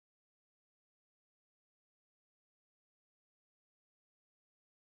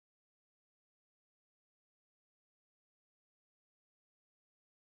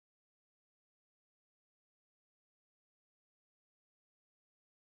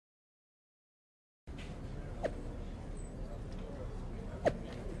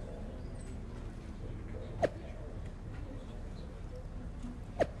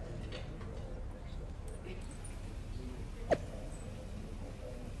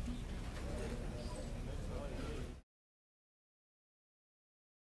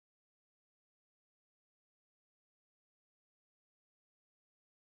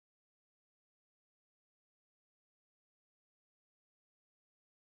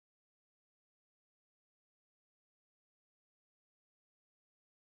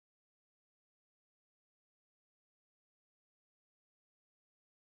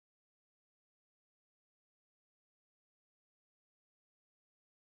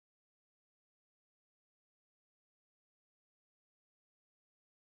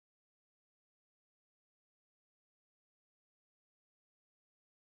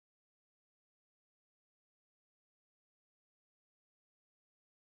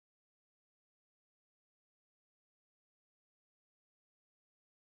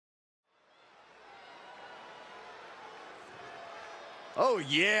Oh,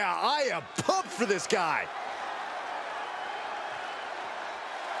 yeah, I am pumped for this guy.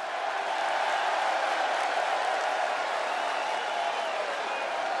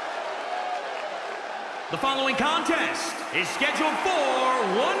 The following contest is scheduled for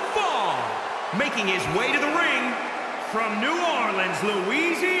one fall. Making his way to the ring from New Orleans,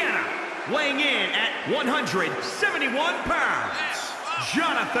 Louisiana, weighing in at 171 pounds,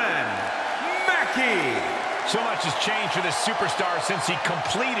 Jonathon Mackey. So much has changed for this superstar since he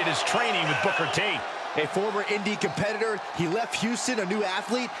completed his training with Booker T. A former indie competitor, he left Houston a new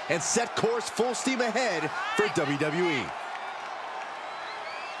athlete and set course full steam ahead for WWE.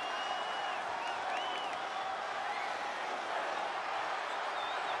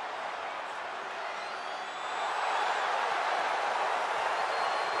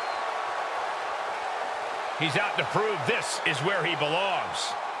 He's out to prove this is where he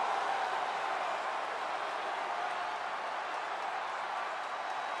belongs.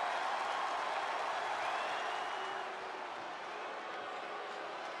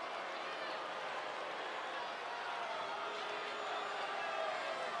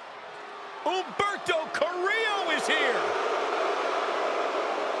 Carrillo is here.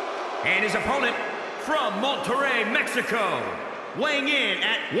 And his opponent from Monterrey, Mexico, weighing in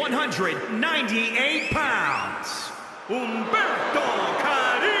at 198 pounds, Carrillo.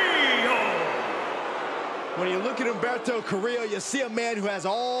 When you look at Humberto Carrillo, you see a man who has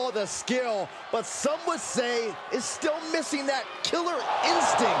all the skill, but some would say is still missing that killer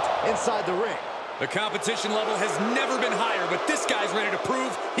instinct inside the ring. The competition level has never been higher, but this guy's ready to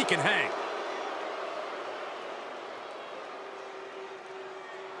prove he can hang.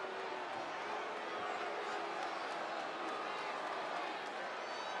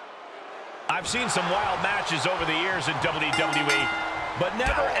 I've seen some wild matches over the years in WWE, but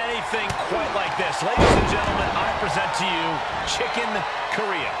never anything quite like this. Ladies and gentlemen, I present to you Chicken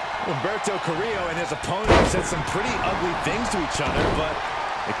Carrillo. Humberto Carrillo and his opponent have said some pretty ugly things to each other, but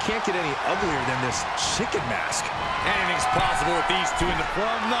it can't get any uglier than this chicken mask. Anything's possible with these two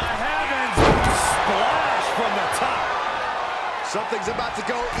from the heavens. Splash from the top. Something's about to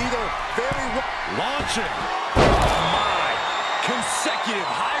go either very well. Launching. Oh, my. Consecutive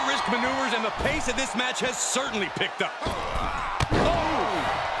high-risk maneuvers, and the pace of this match has certainly picked up. Oh!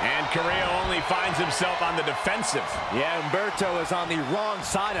 And Carrillo only finds himself on the defensive. Yeah, Humberto is on the wrong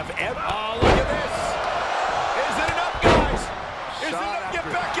side of every... Oh, look at this. Is it enough, guys? Is it enough to get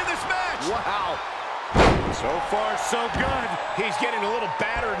back in this match? Wow. So far, so good. He's getting a little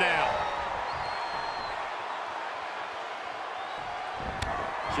battered now.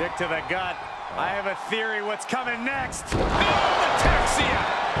 Kick to the gut. I have a theory what's coming next. Oh, the Taxia!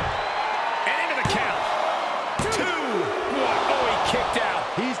 And into the count. Two. Oh, he kicked out.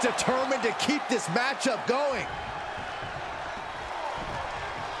 He's determined to keep this matchup going.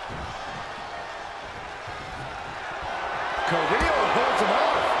 Carrillo holds him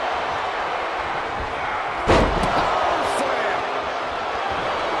off. Power slam.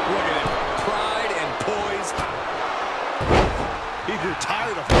 Look at him. Pride and poise. He grew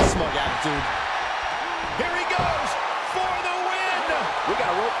tired of his smug attitude. Here he goes for the win. We got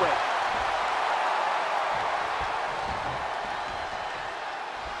a rope break.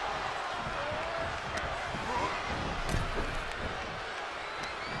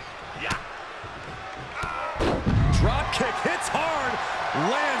 Yeah. Drop kick hits hard.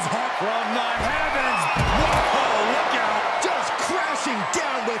 Lands hard from the heavens. Whoa, look out. Just crashing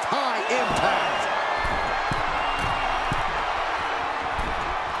down with high impact.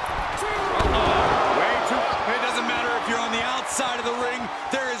 Side of the ring,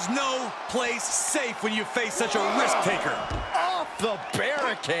 there is no place safe when you face such a risk taker. Off the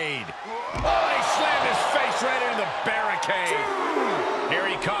barricade. Oh, he slammed his face right into the barricade. Here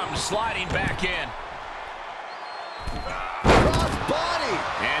he comes, sliding back in. Cross body.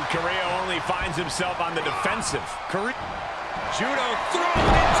 And Carrillo only finds himself on the defensive. Judo thrown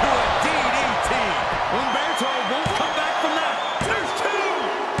into a DDT. Humberto won't come back from that. There's two.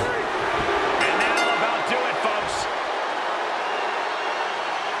 And that'll about do it, folks.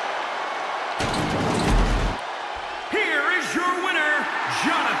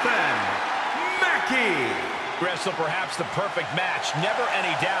 Jonathon Mackey. Wrestle perhaps the perfect match. Never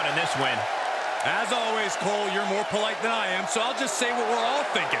any doubt in this win. As always, Cole, you're more polite than I am, so I'll just say what we're all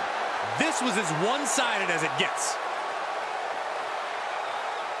thinking. This was as one-sided as it gets.